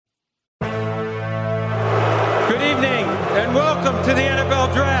Good evening and welcome to the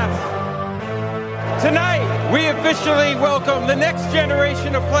NFL Draft. Tonight, we officially welcome the next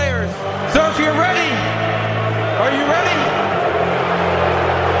generation of players. So if you're ready, are you ready?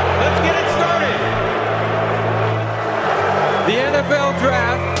 Let's get it started. The NFL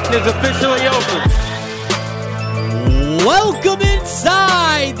Draft is officially open. Welcome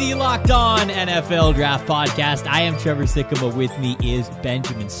inside the Locked On NFL Draft Podcast. I am Trevor Sikkema. With me is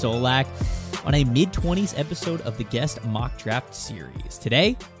Benjamin Solak on a mid-20s episode of the Guest Mock Draft Series.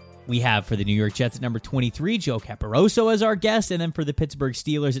 Today, we have for the New York Jets at number 23, Joe Caporoso as our guest, and then for the Pittsburgh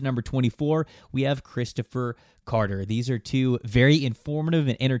Steelers at number 24, we have Christopher Carter. These are two very informative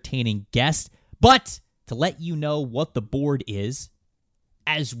and entertaining guests, but to let you know what the board is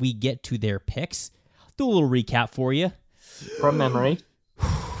as we get to their picks, I'll do a little recap for you. From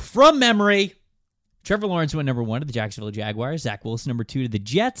memory. Trevor Lawrence went number 1 to the Jacksonville Jaguars. Zach Wilson, number 2 to the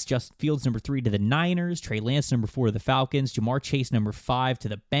Jets. Justin Fields, number 3 to the Niners. Trey Lance, number 4 to the Falcons. Jamar Chase, number 5 to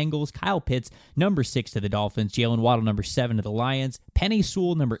the Bengals. Kyle Pitts, number 6 to the Dolphins. Jalen Waddle, number 7 to the Lions. Penei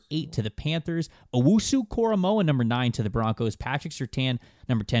Sewell, number 8 to the Panthers. Owusu Koromoa, number 9 to the Broncos. Patrick Surtain,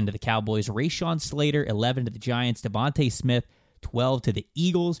 number 10 to the Cowboys. Rashawn Slater, 11 to the Giants. Devontae Smith, 12 to the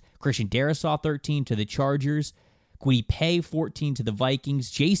Eagles. Christian Darrisaw, 13 to the Chargers. Kwity Paye, 14 to the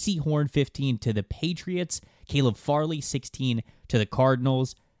Vikings. J.C. Horn, 15 to the Patriots. Caleb Farley, 16 to the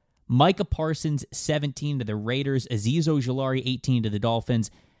Cardinals. Micah Parsons, 17 to the Raiders. Azeez Ojulari, 18 to the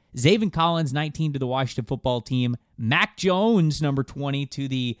Dolphins. Zaven Collins, 19 to the Washington Football Team. Mac Jones, number 20 to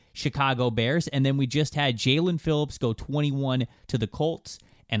the Chicago Bears. And then we just had Jalen Phillips go 21 to the Colts.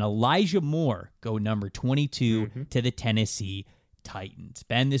 And Elijah Moore go number 22 to the Tennessee Titans.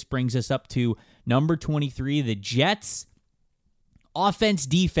 Ben, this brings us up to number 23, the Jets. Offense,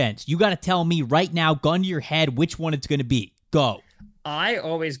 defense. You got to tell me right now, gun to your head, which one it's going to be. Go. I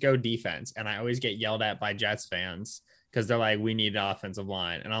always go defense, and I always get yelled at by Jets fans because they're like, we need an offensive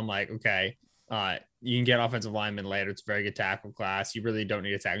line. And I'm like, okay, you can get offensive linemen later. It's a very good tackle class. You really don't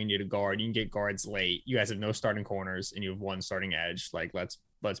need a tackle. You need a guard. You can get guards late. You guys have no starting corners, and you have one starting edge. Like, let's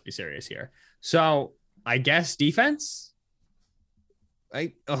be serious here. So I guess defense.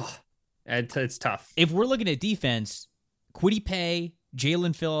 It's tough. If we're looking at defense, Kwity Paye,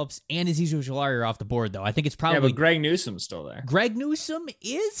 Jalen Phillips, and Azeez Ojulari are off the board, though. I think it's probably... Yeah, but Greg Newsom's still there. Greg Newsome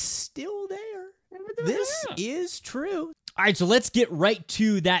is still there. This is true. All right, so let's get right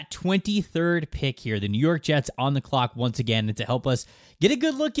to that 23rd pick here. The New York Jets on the clock once again, and to help us get a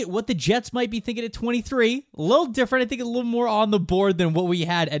good look at what the Jets might be thinking at 23. A little different, I think a little more on the board than what we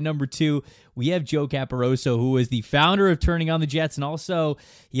had at number 2. We have Joe Caporoso, who is the founder of Turning on the Jets, and also,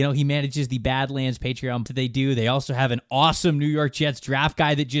 he manages the Badlands Patreon. They also have an awesome New York Jets draft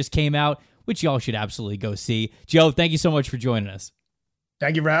guide that just came out, which y'all should absolutely go see. Joe, thank you so much for joining us.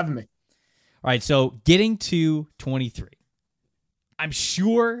 Thank you for having me. All right, so getting to 23. I'm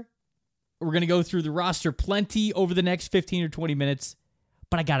sure we're going to go through the roster plenty over the next 15 or 20 minutes,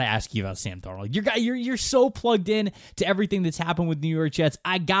 but I got to ask you about Sam Darnold. You're so plugged in to everything that's happened with New York Jets.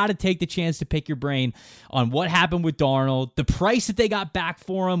 I got to take the chance to pick your brain on what happened with Darnold, the price that they got back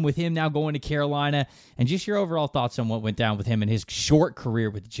for him with him now going to Carolina, and just your overall thoughts on what went down with him in his short career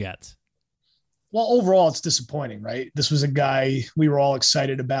with the Jets. Well, overall, it's disappointing, right? This was a guy we were all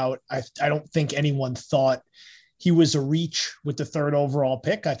excited about. I don't think anyone thought he was a reach with the 3rd overall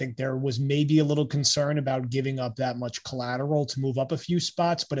pick. I think there was maybe a little concern about giving up that much collateral to move up a few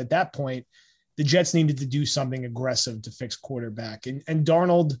spots. But at that point, the Jets needed to do something aggressive to fix quarterback. And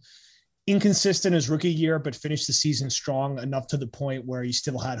Darnold, inconsistent his rookie year, but finished the season strong enough to the point where you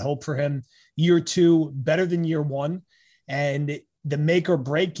still had hope for him. Year 2, better than year 1. And the make or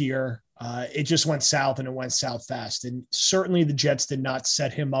break year, it just went south, and it went south fast. And certainly the Jets did not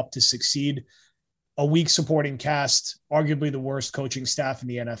set him up to succeed. A weak supporting cast, arguably the worst coaching staff in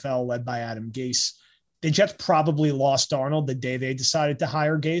the NFL, led by Adam Gase. The Jets probably lost Darnold the day they decided to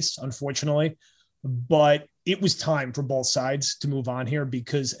hire Gase, unfortunately. But it was time for both sides to move on here,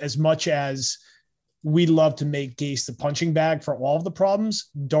 because as much as we love to make Gase the punching bag for all of the problems,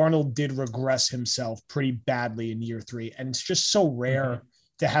 Darnold did regress himself pretty badly in year 3. And it's just so rare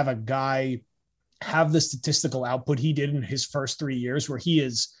to have a guy have the statistical output he did in his first 3 years, where he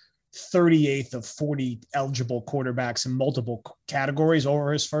is 38th of 40 eligible quarterbacks in multiple categories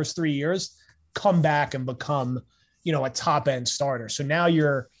over his first 3 years, come back and become, a top end starter. So now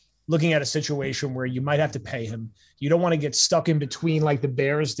you're looking at a situation where you might have to pay him. You don't want to get stuck in between like the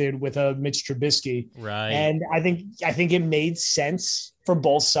Bears did with Mitch Trubisky. Right. And I think it made sense for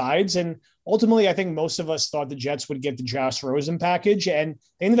both sides. And ultimately, I think most of us thought the Jets would get the Josh Rosen package, and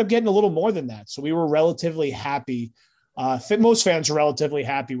they ended up getting a little more than that. So we were relatively happy Most fans are relatively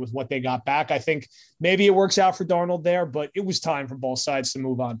happy with what they got back. I think maybe it works out for Darnold there, but it was time for both sides to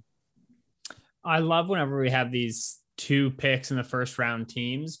move on. I love whenever we have these 2 picks in the first round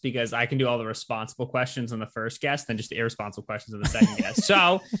teams, because I can do all the responsible questions on the first guest, then just the irresponsible questions on the second guest.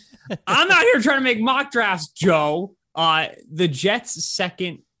 So I'm not here trying to make mock drafts, Joe. The Jets'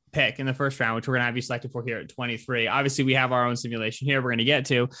 second pick in the first round, which we're going to have you selected for here at 23. Obviously, we have our own simulation here we're going to get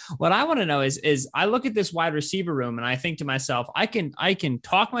to. What I want to know is I look at this wide receiver room and I think to myself, I can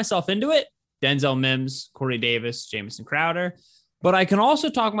talk myself into it. Denzel Mims, Corey Davis, Jamison Crowder. But I can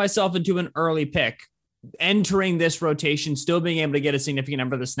also talk myself into an early pick entering this rotation, still being able to get a significant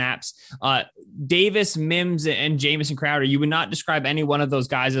number of the snaps. Davis, Mims, and Jamison Crowder, you would not describe any one of those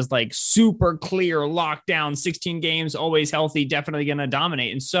guys as like super clear, lockdown, 16 games, always healthy, definitely going to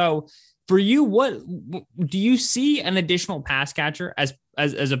dominate. And so for you, what do you see an additional pass catcher as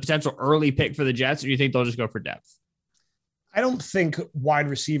a potential early pick for the Jets, or do you think they'll just go for depth? I don't think wide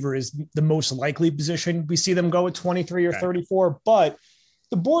receiver is the most likely position. We see them go at 23 or 34, but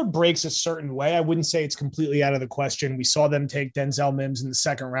the board breaks a certain way. I wouldn't say it's completely out of the question. We saw them take Denzel Mims in the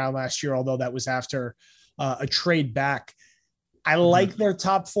second round last year, although that was after a trade back. I like their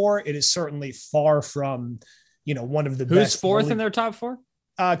top 4. It is certainly far from, one of the best. Who's fourth in their top 4?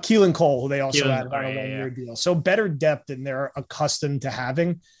 Keelan Cole, who they also added on a 1-year deal. So better depth than they're accustomed to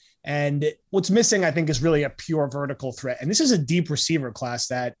having. And what's missing, I think, is really a pure vertical threat. And this is a deep receiver class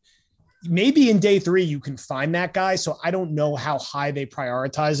that maybe in day 3 you can find that guy. So I don't know how high they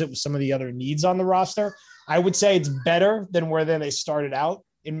prioritize it with some of the other needs on the roster. I would say it's better than where they started out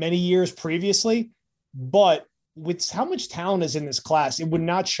in many years previously. But with how much talent is in this class, it would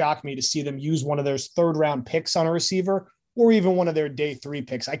not shock me to see them use one of their 3rd-round picks on a receiver or even one of their day 3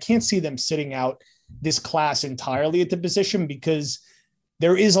 picks. I can't see them sitting out this class entirely at the position because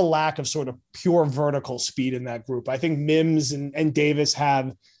there is a lack of sort of pure vertical speed in that group. I think Mims and Davis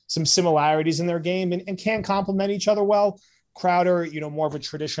have some similarities in their game and can complement each other well. Crowder, more of a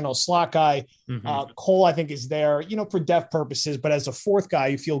traditional slot guy. Cole, I think, is there, for depth purposes, but as a 4th guy,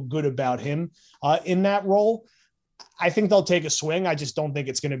 you feel good about him in that role. I think they'll take a swing. I just don't think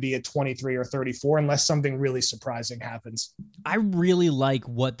it's going to be at 23 or 34 unless something really surprising happens. I really like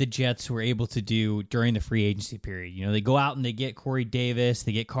what the Jets were able to do during the free agency period. They go out and they get Corey Davis,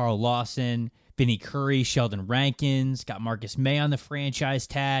 they get Carl Lawson, Vinny Curry, Sheldon Rankins, got Marcus May on the franchise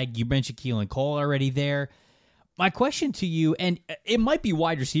tag. You mentioned Keelan Cole already there. My question to you, and it might be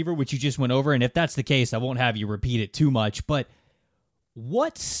wide receiver, which you just went over, and if that's the case, I won't have you repeat it too much, but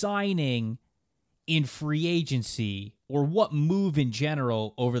what signing in free agency or what move in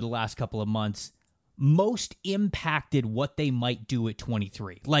general over the last couple of months most impacted what they might do at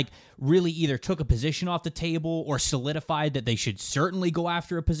 23? Like really either took a position off the table or solidified that they should certainly go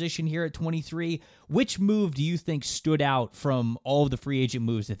after a position here at 23. Which move do you think stood out from all of the free agent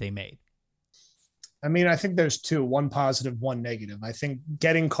moves that they made? I mean, I think there's 2, one positive, one negative. I think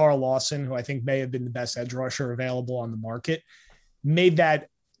getting Carl Lawson, who I think may have been the best edge rusher available on the market, made that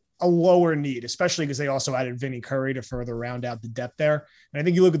a lower need, especially because they also added Vinny Curry to further round out the depth there. And I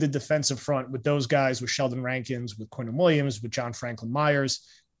think you look at the defensive front with those guys, with Sheldon Rankins, with Quinnen Williams, with John Franklin Myers,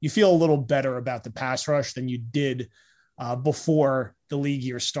 you feel a little better about the pass rush than you did before the league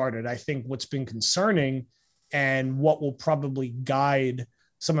year started. I think what's been concerning and what will probably guide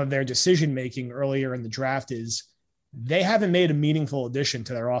some of their decision-making earlier in the draft is they haven't made a meaningful addition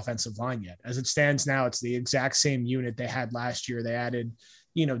to their offensive line yet. As it stands now, it's the exact same unit they had last year. They added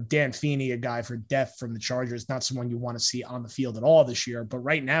Dan Feeney, a guy for depth from the Chargers, not someone you want to see on the field at all this year. But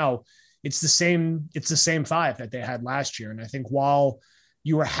right now, it's the same 5 that they had last year. And I think while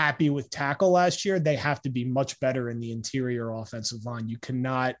you were happy with tackle last year, they have to be much better in the interior offensive line. You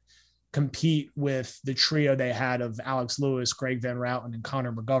cannot compete with the trio they had of Alex Lewis, Greg Van Routen, and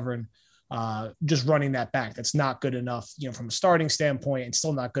Connor McGovern just running that back. That's not good enough, from a starting standpoint, and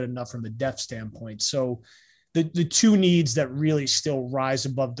still not good enough from a depth standpoint. So the 2 needs that really still rise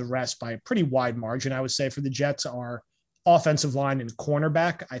above the rest by a pretty wide margin, I would say, for the Jets are offensive line and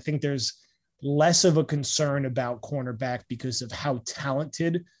cornerback. I think there's less of a concern about cornerback because of how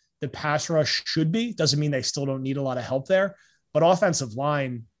talented the pass rush should be. Doesn't mean they still don't need a lot of help there, but offensive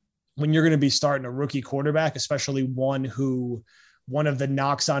line, when you're going to be starting a rookie quarterback, especially one of the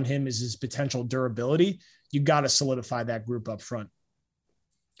knocks on him is his potential durability, you got to solidify that group up front.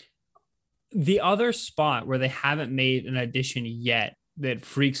 The other spot where they haven't made an addition yet that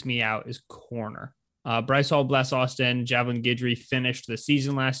freaks me out is corner. Bryce Hall, Bless Austin, Javelin Guidry finished the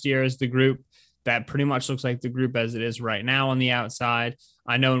season last year as the group that pretty much looks like the group as it is right now on the outside.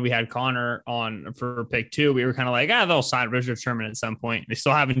 I know when we had Connor on for pick 2, we were kind of like, they'll sign Richard Sherman at some point. They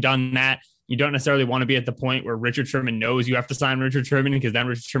still haven't done that. You don't necessarily want to be at the point where Richard Sherman knows you have to sign Richard Sherman, because then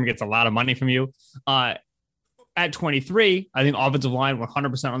Richard Sherman gets a lot of money from you. At 23, I think offensive line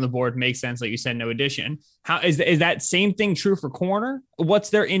 100% on the board makes sense. Like you said, no addition. How is that same thing true for corner? What's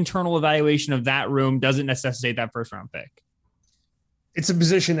their internal evaluation of that room? Doesn't necessitate that first round pick. It's a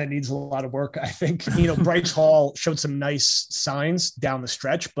position that needs a lot of work. I think, Bryce Hall showed some nice signs down the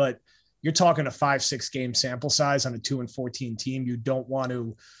stretch, but you're talking a 5-6 game sample size on a 2-14 team. You don't want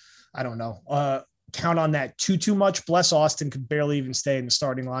to, count on that too much. Bless Austin could barely even stay in the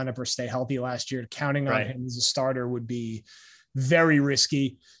starting lineup or stay healthy last year. Counting on him as a starter would be very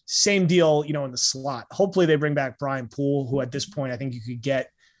risky. Same deal, in the slot. Hopefully they bring back Brian Poole, who at this point I think you could get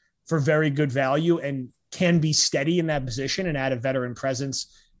for very good value and can be steady in that position and add a veteran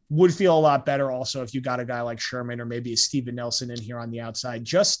presence. Would feel a lot better also if you got a guy like Sherman or maybe a Steven Nelson in here on the outside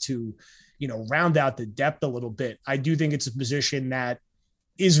just to, round out the depth a little bit. I do think it's a position that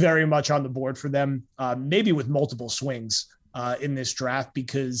is very much on the board for them, maybe with multiple swings in this draft,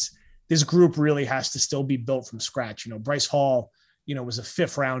 because this group really has to still be built from scratch. Bryce Hall, was a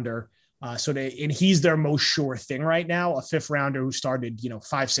 5th rounder. And he's their most sure thing right now, a 5th rounder who started,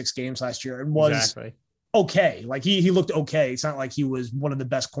 5-6 games last year and was okay. Like he looked okay. It's not like he was one of the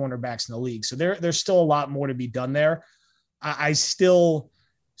best cornerbacks in the league. So there's still a lot more to be done there. I still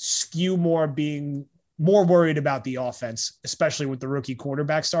skew being more worried about the offense, especially with the rookie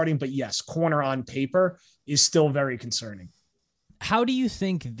quarterback starting. But yes, corner on paper is still very concerning. How do you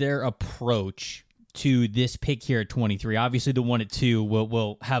think their approach to this pick here at 23, obviously the one at 2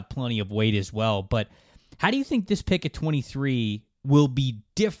 will have plenty of weight as well, but how do you think this pick at 23 will be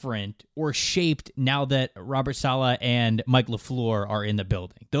different or shaped now that Robert Saleh and Mike LaFleur are in the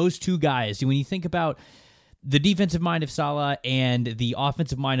building? Those two guys, when you think about the defensive mind of Saleh and the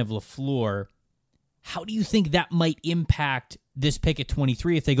offensive mind of LaFleur, how do you think that might impact this pick at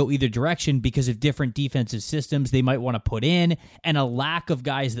 23 if they go either direction because of different defensive systems they might want to put in and a lack of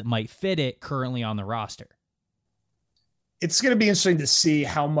guys that might fit it currently on the roster? It's going to be interesting to see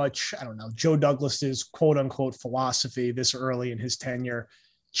how much, Joe Douglas's quote unquote philosophy this early in his tenure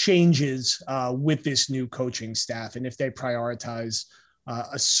changes with this new coaching staff. And if they prioritize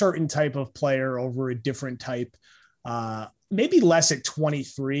a certain type of player over a different type, maybe less at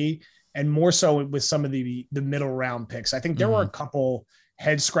 23 and more so with some of the middle round picks. I think there were a couple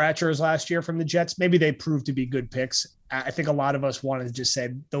head scratchers last year from the Jets. Maybe they proved to be good picks. I think a lot of us wanted to just say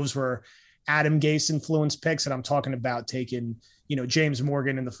those were Adam Gase influenced picks. And I'm talking about taking, James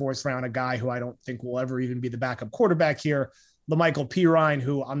Morgan in the 4th round, a guy who I don't think will ever even be the backup quarterback here. LaMichael Pirine,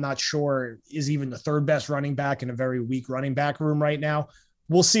 who I'm not sure is even the 3rd best running back in a very weak running back room right now.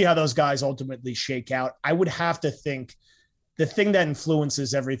 We'll see how those guys ultimately shake out. I would have to think the thing that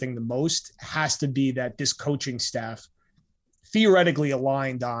influences everything the most has to be that this coaching staff theoretically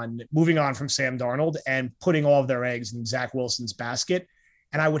aligned on moving on from Sam Darnold and putting all of their eggs in Zach Wilson's basket.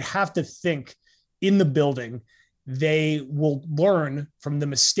 And I would have to think in the building, they will learn from the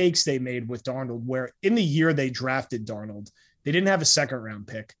mistakes they made with Darnold, where in the year they drafted Darnold, they didn't have a 2nd round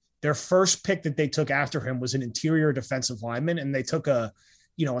pick. Their first pick that they took after him was an interior defensive lineman, and they took a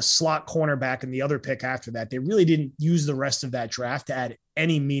slot cornerback in the other pick after that. They really didn't use the rest of that draft to add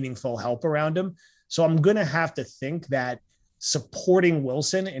any meaningful help around him. So I'm going to have to think that supporting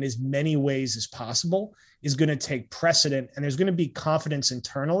Wilson in as many ways as possible is going to take precedent. And there's going to be confidence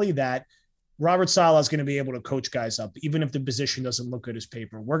internally that Robert Saleh is going to be able to coach guys up, even if the position doesn't look good as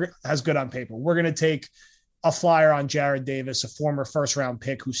good on paper. We're going to take a flyer on Jared Davis, a former 1st round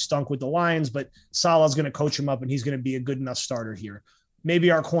pick who stunk with the Lions, but Saleh's going to coach him up and he's going to be a good enough starter here.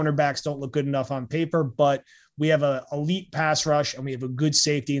 Maybe our cornerbacks don't look good enough on paper, but we have an elite pass rush and we have a good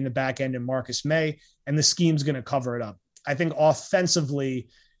safety in the back end in Marcus May, and the scheme's going to cover it up. I think offensively,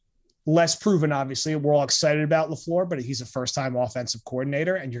 less proven, obviously. We're all excited about LaFleur, but he's a first-time offensive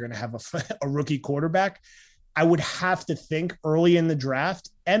coordinator, and you're going to have a rookie quarterback. I would have to think early in the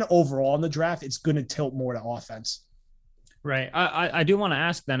draft and overall in the draft, it's going to tilt more to offense. Right. I do want to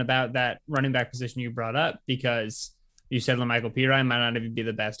ask then about that running back position you brought up, because you said LaMichael Pirine might not even be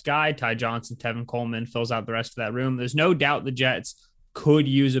the best guy. Ty Johnson, Tevin Coleman fills out the rest of that room. There's no doubt the Jets could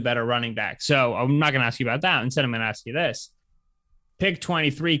use a better running back. So I'm not going to ask you about that. Instead, I'm going to ask you this. Pick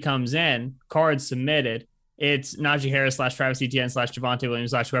 23 comes in, cards submitted. It's Najee Harris / Travis Etienne / Javonte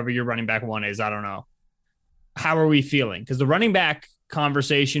Williams / whoever your running back 1 is. I don't know. How are we feeling? Because the running back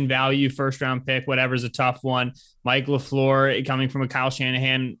conversation value, 1st round pick, whatever, is a tough one. Mike LaFleur coming from a Kyle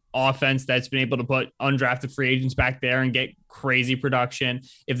Shanahan offense that's been able to put undrafted free agents back there and get crazy production.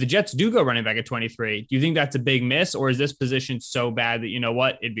 If the Jets do go running back at 23, do you think that's a big miss, or is this position so bad that, you know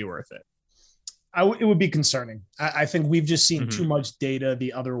what, it'd be worth it? It would be concerning. I think we've just seen too much data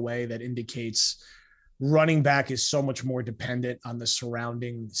the other way that indicates running back is so much more dependent on the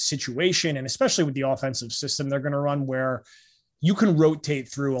surrounding situation, and especially with the offensive system they're going to run, where you can rotate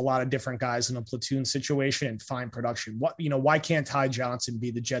through a lot of different guys in a platoon situation and find production. Why can't Ty Johnson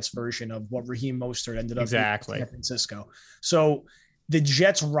be the Jets version of what Raheem Mostert ended up in San Francisco? So the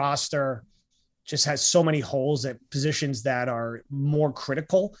Jets roster just has so many holes at positions that are more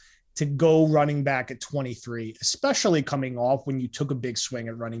critical. To go running back at 23, especially coming off when you took a big swing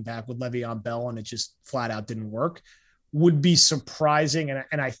at running back with Le'Veon Bell and it just flat out didn't work, would be surprising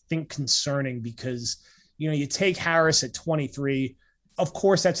and I think concerning, because you take Harris at 23. Of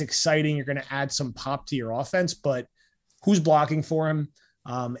course, that's exciting. You're going to add some pop to your offense, but who's blocking for him?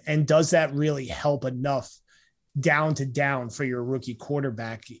 And does that really help enough down to down for your rookie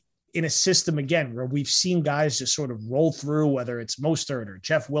quarterback in a system, again, where we've seen guys just sort of roll through, whether it's Mostert or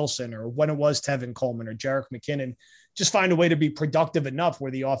Jeff Wilson, or when it was Tevin Coleman or Jerick McKinnon, just find a way to be productive enough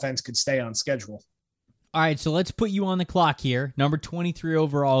where the offense could stay on schedule. All right, so let's put you on the clock here. Number 23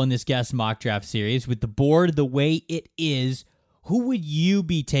 overall in this guest mock draft series. With the board the way it is, who would you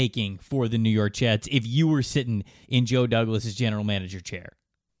be taking for the New York Jets if you were sitting in Joe Douglas's general manager chair?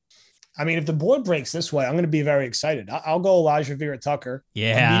 I mean, if the board breaks this way, I'm going to be very excited. I'll go Elijah Vera-Tucker.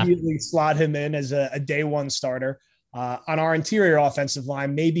 Yeah. Immediately slot him in as a day one starter. On our interior offensive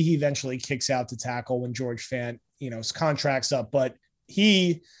line, maybe he eventually kicks out to tackle when George Fant, his contract's up. But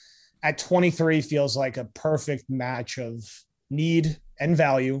he, at 23, feels like a perfect match of need and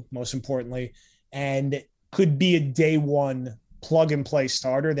value, most importantly, and could be a day one plug-and-play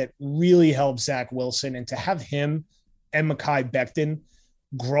starter that really helps Zach Wilson. And to have him and Mekhi Becton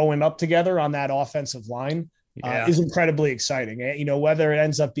growing up together on that offensive line is incredibly exciting. Whether it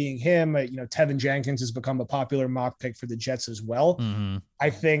ends up being him, Tevin Jenkins has become a popular mock pick for the Jets as well. Mm-hmm. I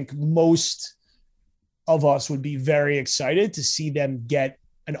think most of us would be very excited to see them get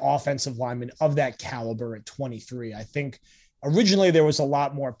an offensive lineman of that caliber at 23. I think originally there was a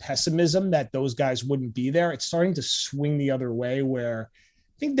lot more pessimism that those guys wouldn't be there. It's starting to swing the other way, where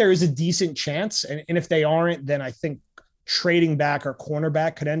I think there is a decent chance. And if they aren't, then I think trading back or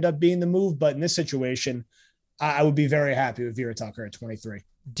cornerback could end up being the move. But in this situation, I would be very happy with Vera-Tucker at 23.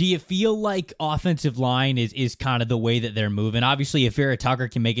 Do you feel like offensive line is kind of the way that they're moving? Obviously, if Vera-Tucker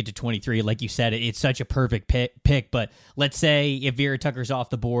can make it to 23, like you said, it's such a perfect pick. But let's say if Vera-Tucker's off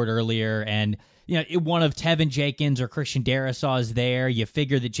the board earlier and one of Tevin Jenkins or Christian Darrisaw is there, you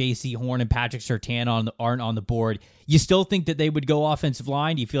figure that J.C. Horn and Patrick Surtain aren't on the board. You still think that they would go offensive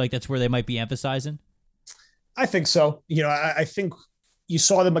line? Do you feel like that's where they might be emphasizing? I think so. I think you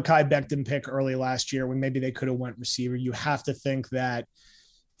saw the Mekhi Becton pick early last year when maybe they could have went receiver. You have to think that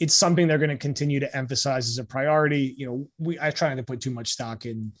it's something they're going to continue to emphasize as a priority. I try not to put too much stock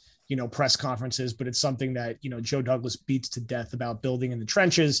in, press conferences, but it's something that, Joe Douglas beats to death about building in the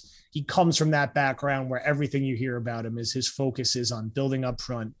trenches. He comes from that background where everything you hear about him is his focus is on building up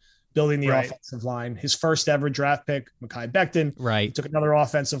front, building the offensive line. His first ever draft pick, Mekhi Becton. Right. He took another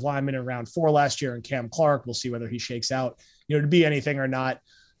offensive lineman in round 4 last year, and Cam Clark. We'll see whether he shakes out, to be anything or not.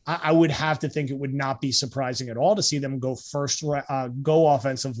 I would have to think it would not be surprising at all to see them go go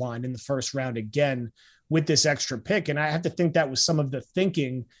offensive line in the first round again with this extra pick. And I have to think that was some of the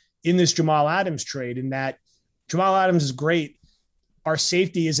thinking in this Jamal Adams trade, in that Jamal Adams is great. Our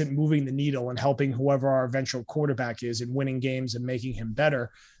safety isn't moving the needle and helping whoever our eventual quarterback is and winning games and making him better.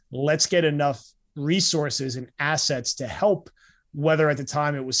 Let's get enough resources and assets to help, whether at the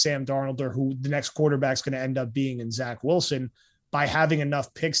time it was Sam Darnold or who the next quarterback's going to end up being in Zach Wilson, by having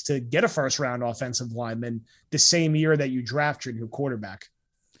enough picks to get a first round offensive lineman the same year that you draft your new quarterback.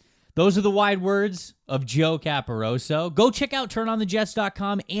 Those are the wide words of Joe Caporoso. Go check out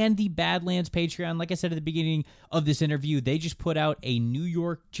turnonthejets.com and the Badlands Patreon. Like I said at the beginning of this interview, they just put out a New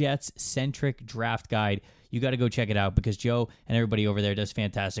York Jets-centric draft guide. You got to go check it out because Joe and everybody over there does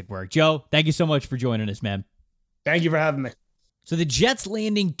fantastic work. Joe, thank you so much for joining us, man. Thank you for having me. So the Jets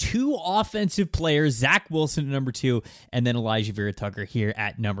landing 2 offensive players, Zach Wilson at number 2, and then Elijah Vera-Tucker here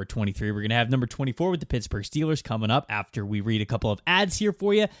at number 23. We're going to have number 24 with the Pittsburgh Steelers coming up after we read a couple of ads here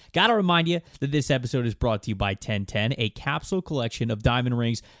for you. Got to remind you that this episode is brought to you by 1010, a capsule collection of diamond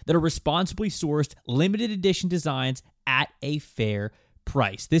rings that are responsibly sourced, limited edition designs at a fair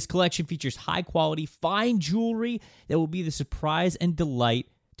price. This collection features high-quality, fine jewelry that will be the surprise and delight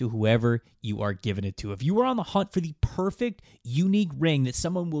to whoever you are giving it to. If you are on the hunt for the perfect, unique ring that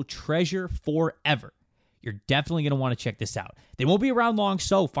someone will treasure forever, you're definitely going to want to check this out. They won't be around long,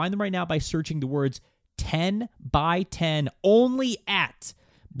 so find them right now by searching the words 10 by 10 only at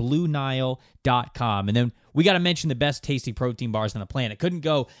BlueNile.com. And then we got to mention the best tasting protein bars on the planet. Couldn't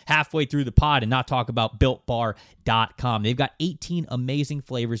go halfway through the pod and not talk about BuiltBar.com. They've got 18 amazing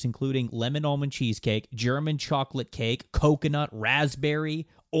flavors, including lemon almond cheesecake, German chocolate cake, coconut, raspberry,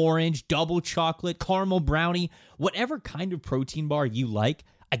 orange, double chocolate, caramel brownie, whatever kind of protein bar you like.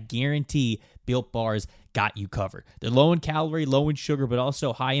 I guarantee Built Bars got you covered. They're low in calorie, low in sugar, but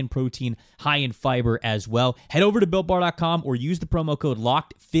also high in protein, high in fiber as well. Head over to BuiltBar.com or use the promo code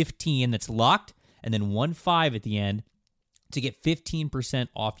LOCKED15. That's locked and then 15 at the end to get 15%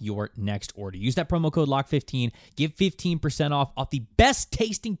 off your next order. Use that promo code LOCK15. Give 15% off the best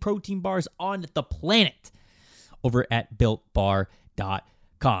tasting protein bars on the planet over at BuiltBar.com.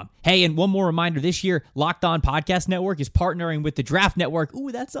 Hey, and one more reminder, this year, Locked On Podcast Network is partnering with the Draft Network,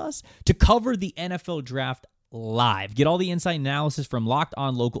 ooh, that's us, to cover the NFL Draft live. Get all the insight and analysis from Locked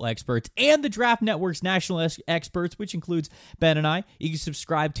On local experts and the Draft Network's national experts, which includes Ben and I. You can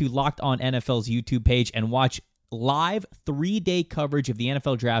subscribe to Locked On NFL's YouTube page and watch live 3-day coverage of the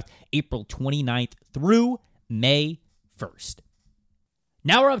NFL Draft April 29th through May 1st.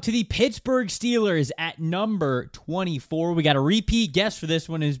 Now we're up to the Pittsburgh Steelers at number 24. We got a repeat guest for this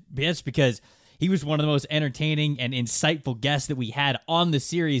one, is just because he was one of the most entertaining and insightful guests that we had on the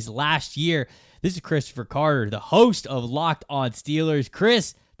series last year. This is Christopher Carter, the host of Locked On Steelers.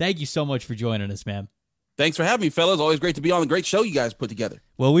 Chris, thank you so much for joining us, man. Thanks for having me, fellas. Always great to be on. The great show you guys put together.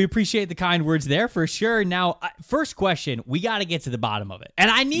 Well, we appreciate the kind words there for sure. Now, first question, we got to get to the bottom of it.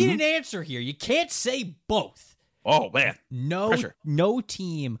 And I need an answer here. You can't say both. Oh, man. No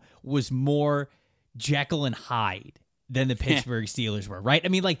team was more Jekyll and Hyde than the Pittsburgh Steelers were, right? I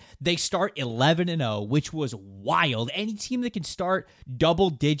mean, like, they start 11-0, which was wild. Any team that can start double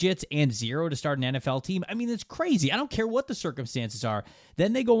digits and 0 to start an NFL team, I mean, it's crazy. I don't care what the circumstances are.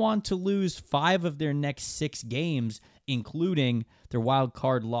 Then they go on to lose 5 of their next 6 games, including their wild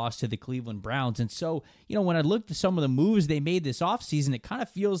card loss to the Cleveland Browns. And so, you know, when I looked at some of the moves they made this offseason, it kind of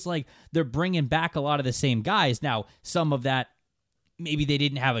feels like they're bringing back a lot of the same guys. Now, some of that, maybe they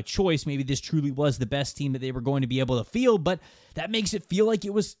didn't have a choice. Maybe this truly was the best team that they were going to be able to field, but that makes it feel like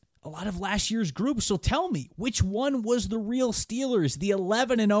it was a lot of last year's group. So tell me, which one was the real Steelers? The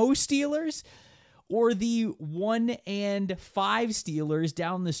 11-0 Steelers or the 1-5 Steelers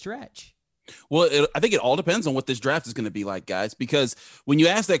down the stretch? Well, I think it all depends on what this draft is going to be like, guys, because when you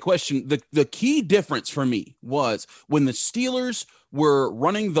ask that question, the key difference for me was when the Steelers were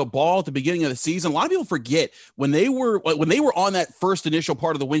running the ball at the beginning of the season. A lot of people forget when they were on that first initial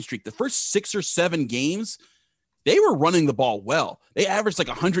part of the win streak, the first 6 or 7 games, they were running the ball well. They averaged like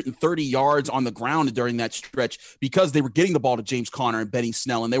 130 yards on the ground during that stretch because they were getting the ball to James Conner and Benny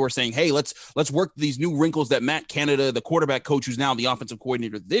Snell. And they were saying, hey, let's work these new wrinkles that Matt Canada, the quarterback coach, who's now the offensive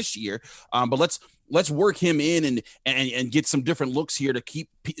coordinator this year. But let's work him in and get some different looks here to keep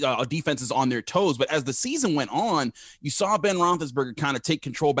defenses on their toes. But as the season went on, you saw Ben Roethlisberger kind of take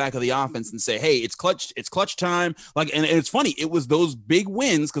control back of the offense and say, hey, it's clutch time. And it's funny. It was those big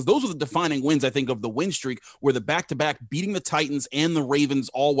wins, because those were the defining wins, I think, of the win streak, where the back-to-back beating the Titans and the Ravens,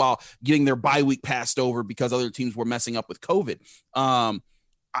 all while getting their bye week passed over because other teams were messing up with COVID.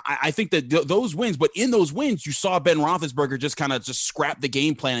 I think that those wins, but in those wins, you saw Ben Roethlisberger just scrap the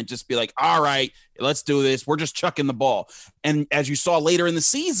game plan and just be like, all right, let's do this. We're just chucking the ball. And as you saw later in the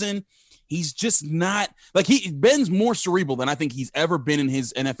season, he's just not like Ben's more cerebral than I think he's ever been in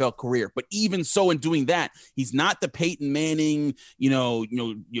his NFL career. But even so, in doing that, he's not the Peyton Manning,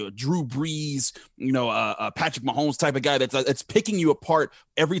 Drew Brees, Patrick Mahomes type of guy that's picking you apart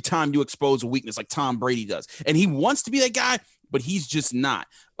every time you expose a weakness like Tom Brady does. And he wants to be that guy, but he's just not.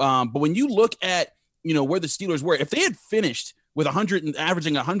 But when you look at, where the Steelers were, if they had finished with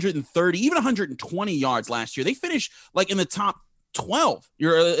averaging 130, even 120 yards last year, they finished like in the top 12.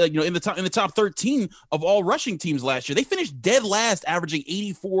 You're in the top 13 of all rushing teams last year. They finished dead last, averaging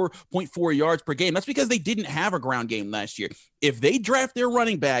 84.4 yards per game. That's because they didn't have a ground game last year. If they draft their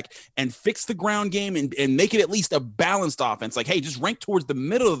running back and fix the ground game and make it at least a balanced offense, like, hey, just rank towards the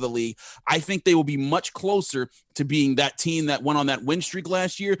middle of the league, I think they will be much closer to being that team that went on that win streak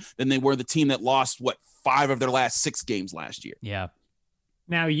last year than they were the team that lost 5 of their last 6 games last year. Yeah.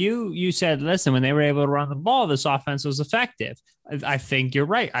 Now, you said, listen, when they were able to run the ball, this offense was effective. I think you're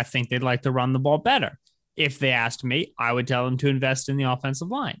right. I think they'd like to run the ball better. If they asked me, I would tell them to invest in the offensive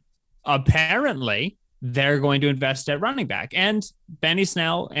line. Apparently, they're going to invest at running back. And Benny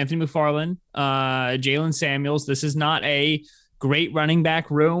Snell, Anthony McFarland, Jalen Samuels, this is not a great running back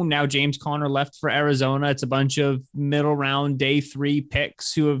room. Now James Conner left for Arizona. It's a bunch of middle round day 3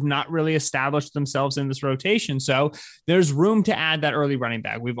 picks who have not really established themselves in this rotation. So there's room to add that early running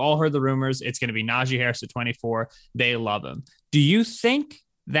back. We've all heard the rumors. It's going to be Najee Harris at 24. They love him. Do you think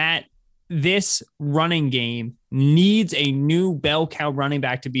that this running game needs a new bell cow running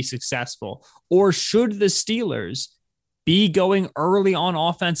back to be successful? Or should the Steelers be going early on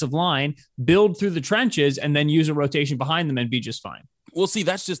offensive line, build through the trenches, and then use a rotation behind them and be just fine? Well, see,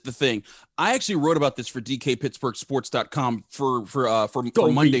 that's just the thing. I actually wrote about this for DKPittsburghSports.com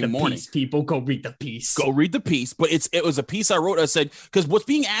for Monday morning. People go read the piece. Go read the piece. But it was a piece I wrote. I said, because what's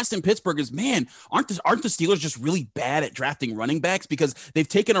being asked in Pittsburgh is, man, aren't the Steelers just really bad at drafting running backs? Because they've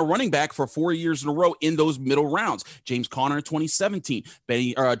taken a running back for 4 years in a row in those middle rounds. James Conner in 2017,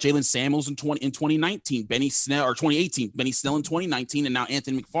 Jalen Samuels in 2019, Benny Snell or 2018, Benny Snell in 2019, and now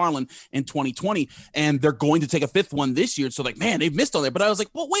Anthony McFarland in 2020. And they're going to take a fifth one this year. So like, man, they've missed on there. But I was like,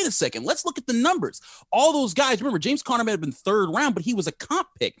 well, wait a second. Let's look at the numbers. All those guys, remember, James Conner may have been third round, but he was a comp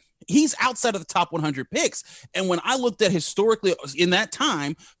pick. He's outside of the top 100 picks. And when I looked at historically in that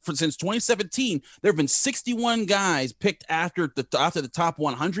time, since 2017, there have been 61 guys picked after the top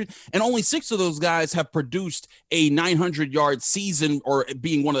 100, and only 6 of those guys have produced a 900-yard season or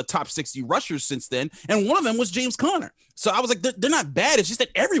being one of the top 60 rushers since then. And one of them was James Conner. So I was like, they're not bad. It's just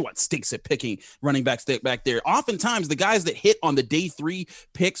that everyone stinks at picking running backs back there. Oftentimes, the guys that hit on the day 3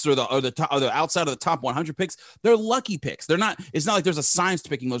 picks or the outside of the top 100 picks, they're lucky picks. They're not. It's not like there's a science to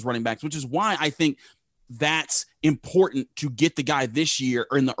picking those running backs, which is why I think that's important to get the guy this year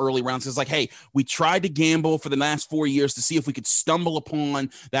or in the early rounds. It's like, hey, we tried to gamble for the last 4 years to see if we could stumble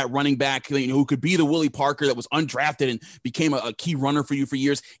upon that running back, who could be the Willie Parker that was undrafted and became a key runner for you for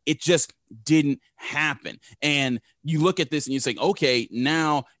years. It just didn't happen. And you look at this and you say, okay,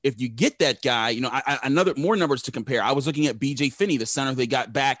 now if you get that guy, more numbers to compare. I was looking at BJ Finney, the center they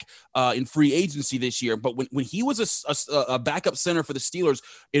got back in free agency this year. But when he was a backup center for the Steelers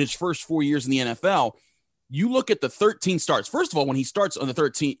in his first 4 years in the NFL, you look at the 13 starts. First of all, when he starts on the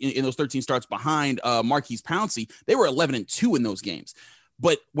 13 in those 13 starts behind Marquise Pouncey, they were 11-2 in those games.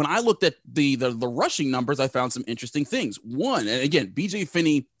 But when I looked at the rushing numbers, I found some interesting things. One, and again, BJ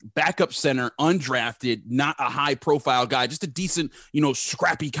Finney, backup center, undrafted, not a high profile guy, just a decent,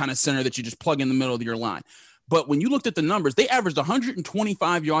 scrappy kind of center that you just plug in the middle of your line. But when you looked at the numbers, they averaged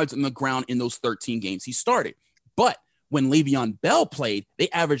 125 yards on the ground in those 13 games he started. But when Le'Veon Bell played, they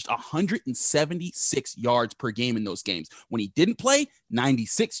averaged 176 yards per game in those games. When he didn't play,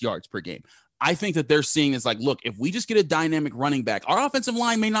 96 yards per game. I think that they're seeing is like, look, if we just get a dynamic running back, our offensive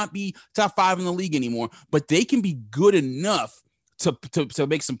line may not be top 5 in the league anymore, but they can be good enough to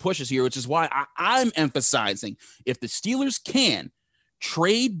make some pushes here, which is why I'm emphasizing if the Steelers can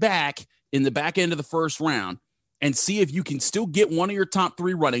trade back in the back end of the first round and see if you can still get one of your top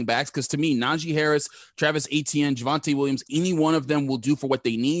 3 running backs, because to me, Najee Harris, Travis Etienne, Javonte Williams, any one of them will do for what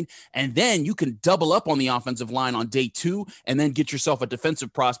they need. And then you can double up on the offensive line on day 2 and then get yourself a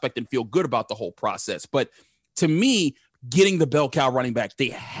defensive prospect and feel good about the whole process. But to me, getting the bell cow running back, they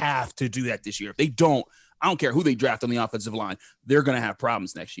have to do that this year. If they don't, I don't care who they draft on the offensive line, they're going to have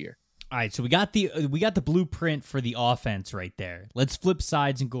problems next year. All right, so we got the blueprint for the offense right there. Let's flip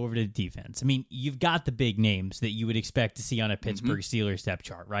sides and go over to the defense. I mean, you've got the big names that you would expect to see on a Pittsburgh Steelers depth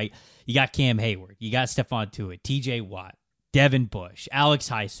chart, right? You got Cam Hayward, you got Stephon Tuitt, TJ Watt, Devin Bush, Alex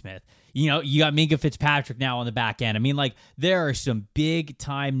Highsmith. You got Minkah Fitzpatrick now on the back end. I mean, like, there are some big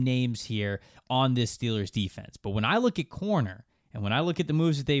time names here on this Steelers defense. But when I look at corner and when I look at the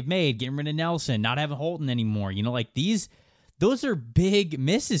moves that they've made, getting rid of Nelson, not having Holton anymore, those are big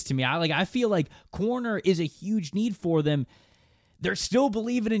misses to me. I feel like corner is a huge need for them. They're still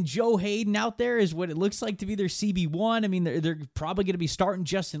believing in Joe Hayden out there is what it looks like to be their CB1. I mean, they're probably going to be starting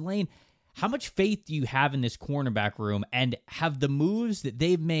Justin Lane. How much faith do you have in this cornerback room, and have the moves that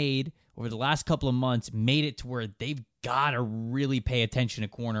they've made over the last couple of months made it to where they've got to really pay attention to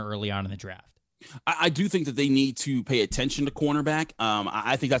corner early on in the draft? I do think that they need to pay attention to cornerback.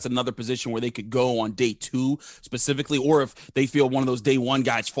 I think that's another position where they could go on day 2 specifically, or if they feel one of those day 1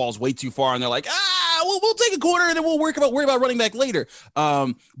 guys falls way too far and they're like, we'll take a corner and then we'll worry about running back later.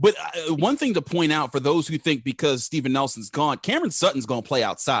 But one thing to point out for those who think because Steven Nelson's gone, Cameron Sutton's going to play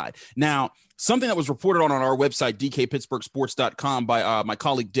outside. Now, something that was reported on our website, DKPittsburghSports.com, by my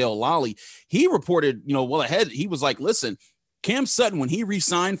colleague Dale Lally, he reported, well ahead. He was like, listen, Cam Sutton, when he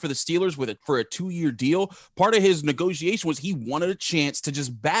re-signed for the Steelers for a 2-year deal, part of his negotiation was he wanted a chance to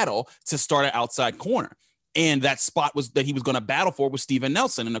just battle to start an outside corner. And that spot that he was going to battle for was Steven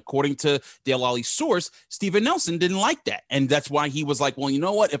Nelson. And according to Dale Lally's source, Steven Nelson didn't like that. And that's why he was like, well, you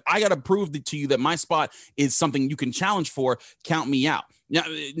know what? If I got to prove to you that my spot is something you can challenge for, count me out.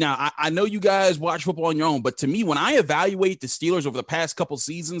 Now, I know you guys watch football on your own, but to me, when I evaluate the Steelers over the past couple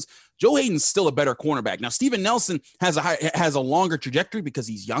seasons, Joe Hayden's still a better cornerback. Now, Steven Nelson has a longer trajectory because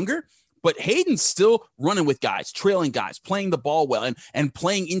he's younger, but Hayden's still running with guys, trailing guys, playing the ball well, and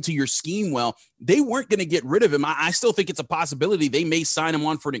playing into your scheme well. They weren't going to get rid of him. I still think it's a possibility they may sign him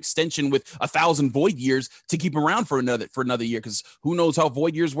on for an extension with 1,000 void years to keep him around for another year, because who knows how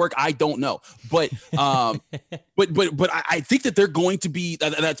void years work? I don't know. But but I think that they're going to be,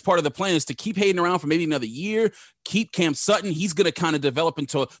 that's part of the plan, is to keep Hayden around for maybe another year, keep Cam Sutton. He's going to kind of develop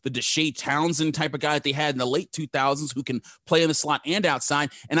into the Deshae Townsend type of guy that they had in the late 2000s who can play in the slot and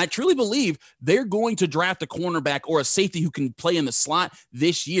outside. And I truly believe they're going to draft a cornerback or a safety who can play in the slot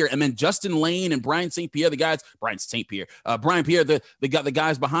this year. And then Justin Lane and Brian Pierre, the guys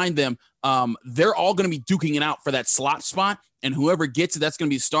behind them, they're all going to be duking it out for that slot spot. And whoever gets it, that's going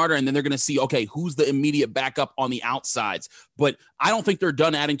to be the starter. And then they're going to see, okay, who's the immediate backup on the outsides. But I don't think they're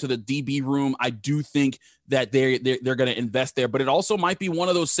done adding to the DB room. I do think that they're going to invest there. But it also might be one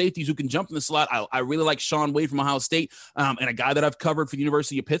of those safeties who can jump in the slot. I really like Sean Wade from Ohio State, and a guy that I've covered for the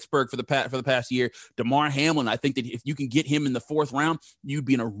University of Pittsburgh for the past year, Damar Hamlin. I think that if you can get him in the 4th round, you'd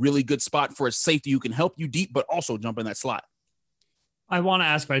be in a really good spot for a safety who can help you deep, but also jump in that slot. I want to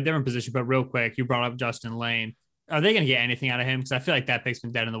ask about a different position, but real quick, you brought up Justin Lane. Are they going to get anything out of him? Because I feel like that pick's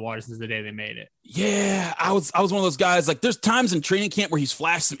been dead in the water since the day they made it. Yeah, I was one of those guys. Like, there's times in training camp where he's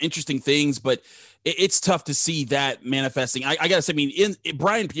flashed some interesting things, but it's tough to see that manifesting. I gotta say, I mean,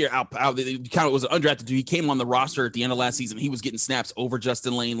 Brian Pierre out kind of was an undrafted dude. He came on the roster at the end of last season. He was getting snaps over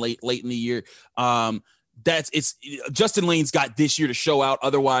Justin Lane late in the year. Justin Lane's got this year to show out.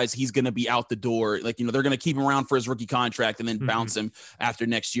 Otherwise, he's going to be out the door. Like, they're going to keep him around for his rookie contract and then bounce him after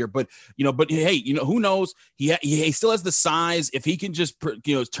next year. But hey, who knows? He still has the size. If he can just,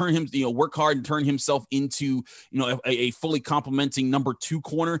 turn him, work hard and turn himself into, a fully complementing number 2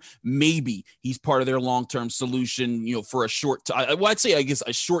 corner, maybe he's part of their long-term solution, for a short, I'd say, I guess,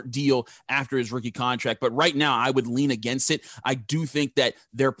 a short deal after his rookie contract. But right now I would lean against it. I do think that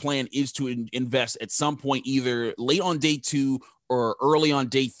their plan is to invest at some point, either late on day 2 or early on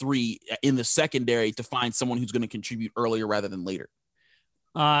day 3 in the secondary, to find someone who's going to contribute earlier rather than later.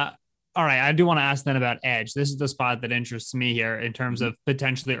 All right. I do want to ask then about edge. This is the spot that interests me here in terms of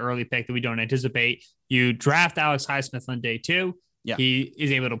potentially early pick that we don't anticipate. You draft Alex Highsmith on day 2. Yeah. He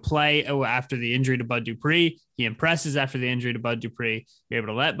is able to play after the injury to Bud Dupree. He impresses after the injury to Bud Dupree. You're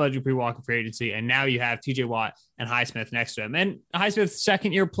able to let Bud Dupree walk in free agency. And now you have TJ Watt and Highsmith next to him. And Highsmith's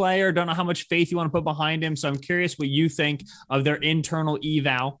second-year player. Don't know how much faith you want to put behind him. So I'm curious what you think of their internal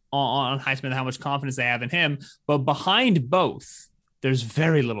eval on Highsmith, how much confidence they have in him. But behind both, there's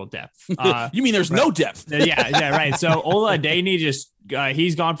very little depth. You mean there's no depth? yeah, right. So Ola Adeniyi just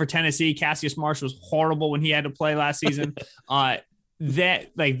he's gone for Tennessee. Cassius Marsh was horrible when he had to play last season.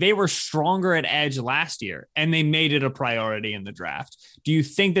 They were stronger at edge last year and they made it a priority in the draft. Do you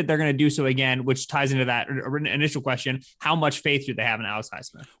think that they're going to do so again, which ties into that initial question? How much faith do they have in Alex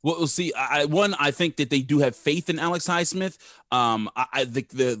Highsmith? Well, we'll see. I think that they do have faith in Alex Highsmith. I think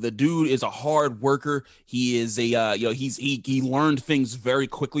the dude is a hard worker. He is he learned things very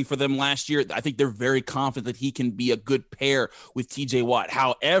quickly for them last year. I think they're very confident that he can be a good pair with TJ Watt.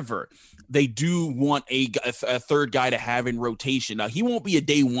 However, they do want a third guy to have in rotation. Now, he won't be a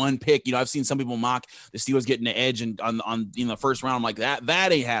day 1 pick. I've seen some people mock the Steelers getting the edge and on the first round. I'm like,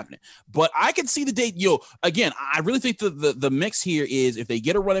 that ain't happening. But I can see the day. Again, I really think the mix here is if they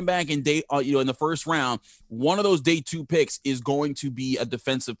get a running back in in the first round, one of those day 2 picks is going to be a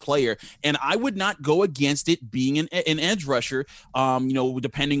defensive player, and I would not go against it being an edge rusher.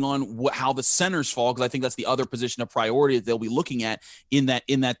 Depending on how the centers fall, because I think that's the other position of priority that they'll be looking at in that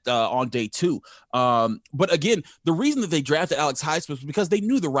on day 2. But again, the reason that they drafted Alex Highsmith was because they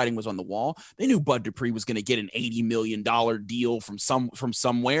knew the writing was on the wall. They knew Bud Dupree was going to get an $80 million deal from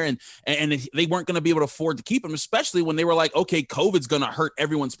somewhere, and they weren't going to be able to afford to keep him, especially when they were like, okay, COVID's going to hurt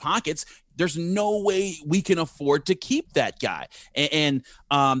everyone's pockets. There's no way we can afford to keep that guy. And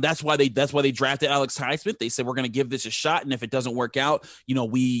that's why they drafted Alex Highsmith. They said, we're going to give this a shot. And if it doesn't work out,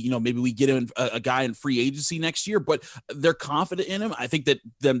 maybe we get in a guy in free agency next year, but they're confident in him. I think that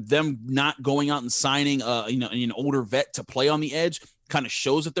them not going out and signing an older vet to play on the edge kind of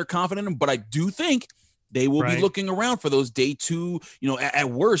shows that they're confident in him. But I do think they will be looking around for those day 2, at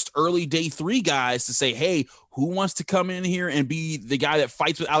worst early day 3 guys to say, hey, who wants to come in here and be the guy that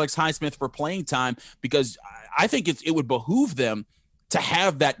fights with Alex Highsmith for playing time? Because I think it would behoove them to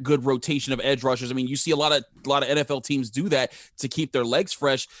have that good rotation of edge rushers. I mean, you see a lot of NFL teams do that to keep their legs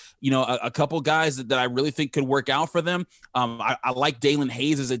fresh. You know, a couple guys that I really think could work out for them. I like Dalen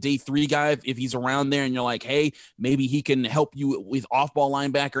Hayes as a day 3 guy if he's around there, and you're like, hey, maybe he can help you with off-ball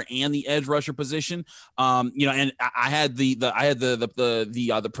linebacker and the edge rusher position. You know, and I had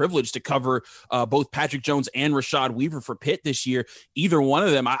the privilege to cover both Patrick Jones and Rashad Weaver for Pitt this year. Either one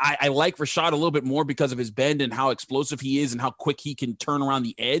of them, I like Rashad a little bit more because of his bend and how explosive he is and how quick he can turn around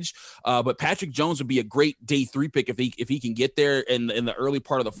the edge. But Patrick Jones would be a great day 3 pick if he can get there in the early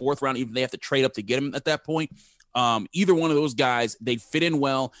part of the 4th round, even if they have to trade up to get him at that point. Either one of those guys, they'd fit in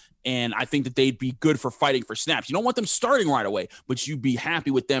well, and I think that they'd be good for fighting for snaps. You don't want them starting right away, but you'd be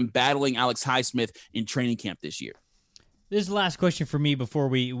happy with them battling Alex Highsmith in training camp this year. This is the last question for me before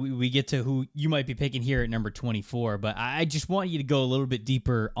we get to who you might be picking here at number 24, but I just want you to go a little bit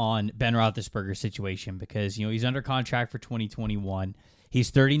deeper on Ben Roethlisberger's situation because, you know, he's under contract for 2021. He's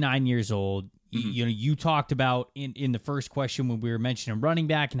 39 years old. Mm-hmm. You know, you talked about in the first question when we were mentioning running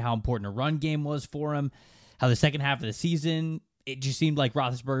back and how important a run game was for him, how the second half of the season, it just seemed like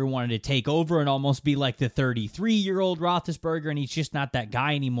Roethlisberger wanted to take over and almost be like the 33-year-old Roethlisberger, and he's just not that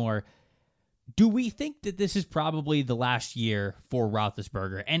guy anymore. Do we think that this is probably the last year for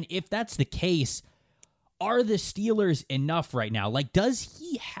Roethlisberger? And if that's the case, are the Steelers enough right now? Like, does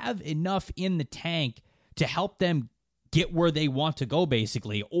he have enough in the tank to help them get where they want to go,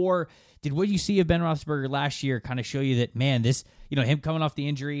 basically? Or did what you see of Ben Roethlisberger last year kind of show you that, man, this, you know, him coming off the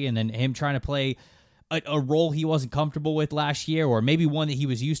injury and then him trying to play a role he wasn't comfortable with last year, or maybe one that he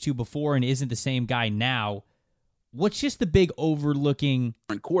was used to before and isn't the same guy now? What's just the big overlooking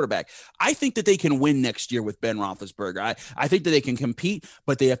quarterback? I think that they can win next year with Ben Roethlisberger. I think that they can compete,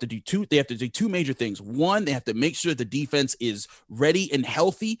 but they have to do two major things. One, they have to make sure the defense is ready and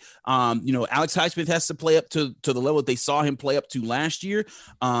healthy. You know, Alex Highsmith has to play up to the level that they saw him play up to last year.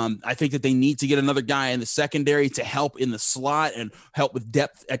 I think that they need to get another guy in the secondary to help in the slot and help with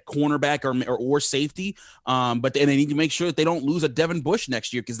depth at cornerback or safety. But then they need to make sure that they don't lose a Devin Bush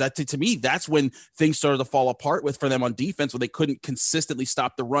next year, because that, to me, that's when things started to fall apart for them on defense, when they couldn't consistently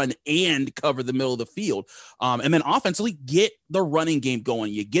stop the run and cover the middle of the field. And then offensively, get the running game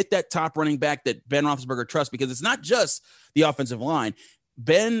going. You get that top running back that Ben Roethlisberger trusts, because it's not just the offensive line.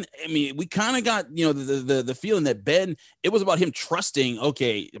 Ben, I mean, we kind of got, you know, the feeling that Ben, it was about him trusting,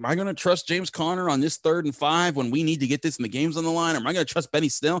 okay, am I going to trust James Conner on this 3rd and 5 when we need to get this in the games on the line? Or am I going to trust Benny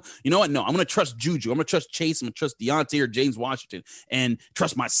Snell? You know what? No, I'm going to trust Juju. I'm going to trust Chase. I'm going to trust Deontay or James Washington and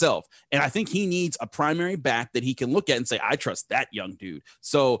trust myself. And I think he needs a primary back that he can look at and say, I trust that young dude.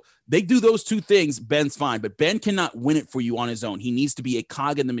 So they do those two things, Ben's fine. But Ben cannot win it for you on his own. He needs to be a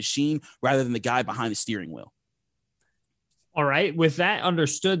cog in the machine rather than the guy behind the steering wheel. All right. With that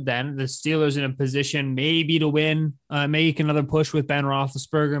understood, then the Steelers in a position maybe to win, make another push with Ben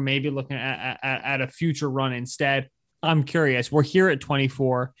Roethlisberger, maybe looking at a future run instead. I'm curious. We're here at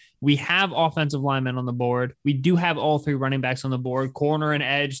 24. We have offensive linemen on the board. We do have all 3 running backs on the board, corner and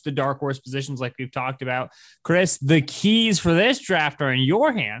edge, the dark horse positions like we've talked about. Chris, the keys for this draft are in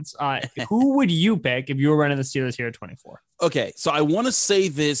your hands. Who would you pick if you were running the Steelers here at 24? Okay, so I want to say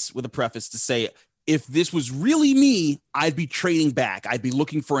this with a preface to say, if this was really me, I'd be trading back. I'd be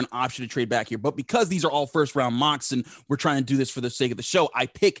looking for an option to trade back here. But because these are all first-round mocks and we're trying to do this for the sake of the show, I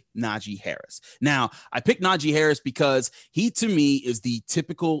pick Najee Harris. Now, I pick Najee Harris because he, to me, is the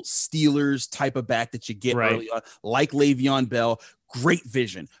typical Steelers type of back that you get early on, like Le'Veon Bell. Great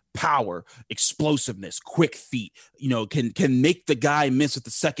vision, power, explosiveness, quick feet, you know, can make the guy miss at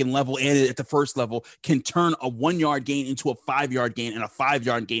the second level and at the first level, can turn a 1-yard gain into a 5-yard gain and a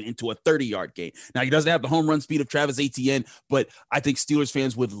 5-yard gain into a 30-yard gain. Now, he doesn't have the home run speed of Travis Etienne, but I think Steelers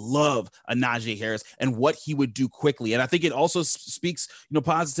fans would love a Najee Harris and what he would do quickly. And I think it also speaks, you know,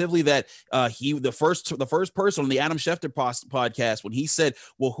 positively that the first person on the Adam Schefter podcast, when he said,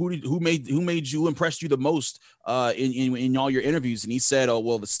 well, who made you, impressed you the most in all your interviews? And he said, oh,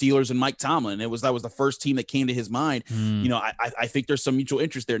 well, the Steelers and Mike Tomlin. That was the first team that came to his mind. You know, I think there's some mutual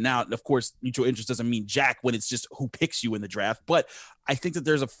interest there. Now, of course, mutual interest doesn't mean jack when it's just who picks you in the draft, but I think that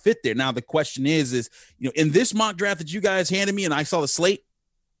there's a fit there. Now, the question is, you know, in this mock draft that you guys handed me and I saw the slate,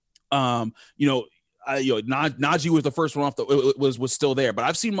 Najee was the first one off. Was still there, but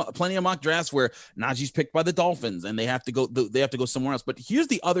I've seen plenty of mock drafts where Najee's picked by the Dolphins and they have to go somewhere else. But here's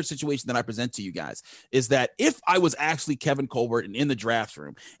the other situation that I present to you guys is that if I was actually Kevin Colbert and in the draft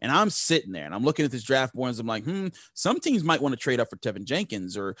room and I'm sitting there and I'm looking at this draft board and I'm like, some teams might want to trade up for Tevin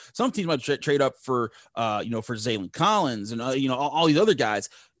Jenkins, or some teams might trade up for for Zaylen Collins and all these other guys.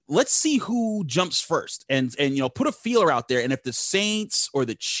 let's see who jumps first and put a feeler out there. And if the Saints or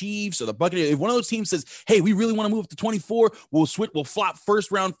the Chiefs or the Buccaneers, if one of those teams says, hey, we really want to move up to 24, we'll flop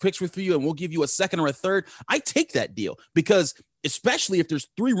first round picks with you and we'll give you a second or a third. I take that deal, because especially if there's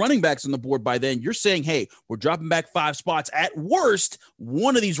 3 running backs on the board by then, you're saying, hey, we're dropping back 5 spots. At worst,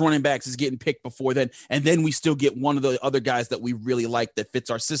 one of these running backs is getting picked before then. And then we still get one of the other guys that we really like that fits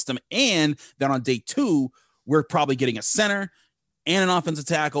our system. And then on day 2, we're probably getting a center and an offensive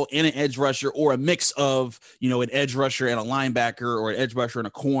tackle and an edge rusher, or a mix of, an edge rusher and a linebacker, or an edge rusher and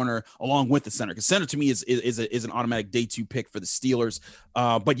a corner along with the center. Because center to me is an automatic day 2 pick for the Steelers.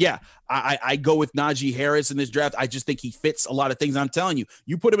 But yeah, I go with Najee Harris in this draft. I just think he fits a lot of things. I'm telling you,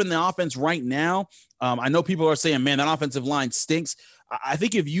 you put him in the offense right now. I know people are saying, man, that offensive line stinks. I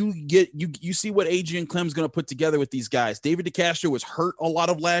think if you see what Adrian Clem's going to put together with these guys. David DeCastro was hurt a lot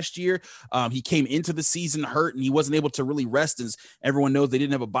of last year. He came into the season hurt, and he wasn't able to really rest. As everyone knows, they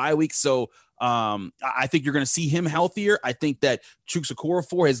didn't have a bye week. So I think you're going to see him healthier. I think that Chuks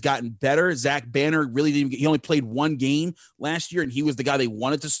Okorafor has gotten better. Zach Banner he only played 1 game last year, and he was the guy they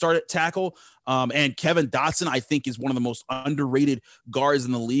wanted to start at tackle. And Kevin Dotson, I think, is one of the most underrated guards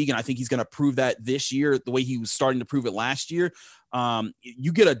in the league, and I think he's going to prove that this year the way he was starting to prove it last year.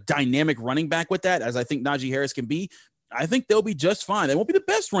 You get a dynamic running back with that, as I think Najee Harris can be. I think they'll be just fine. They won't be the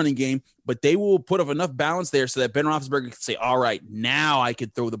best running game, but they will put up enough balance there so that Ben Roethlisberger can say, all right, now I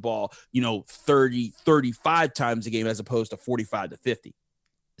could throw the ball, 30, 35 times a game as opposed to 45 to 50.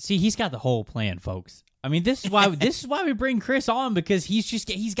 See, he's got the whole plan, folks. I mean, this is why we bring Chris on, because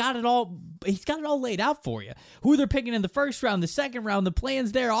he's got it all laid out for you. Who they're picking in the first round, the second round, the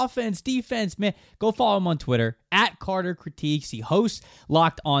plans there, offense, defense, man. Go follow him on Twitter at Carter Critiques. He hosts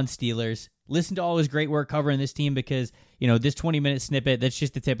Locked On Steelers. Listen to all his great work covering this team, because this 20-minute snippet, that's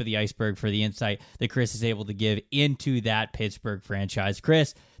just the tip of the iceberg for the insight that Chris is able to give into that Pittsburgh franchise.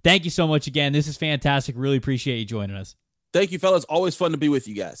 Chris, thank you so much again. This is fantastic. Really appreciate you joining us. Thank you, fellas. Always fun to be with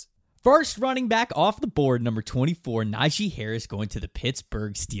you guys. First running back off the board, number 24, Najee Harris going to the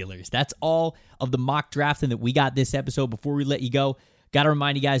Pittsburgh Steelers. That's all of the mock drafting that we got this episode. Before we let you go, got to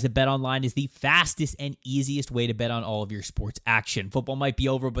remind you guys that BetOnline is the fastest and easiest way to bet on all of your sports action. Football might be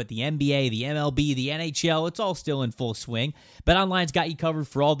over, but the NBA, the MLB, the NHL, it's all still in full swing. BetOnline's got you covered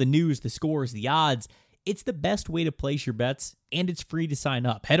for all the news, the scores, the odds. It's the best way to place your bets, and it's free to sign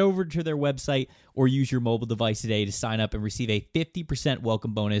up. Head over to their website or use your mobile device today to sign up and receive a 50%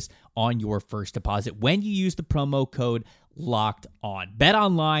 welcome bonus on your first deposit when you use the promo code LOCKEDON.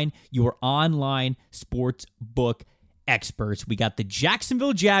 BetOnline, your online sports book experts. We got the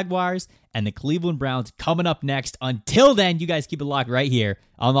Jacksonville Jaguars and the Cleveland Browns coming up next. Until then, you guys keep it locked right here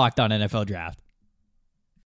on Locked On NFL Draft.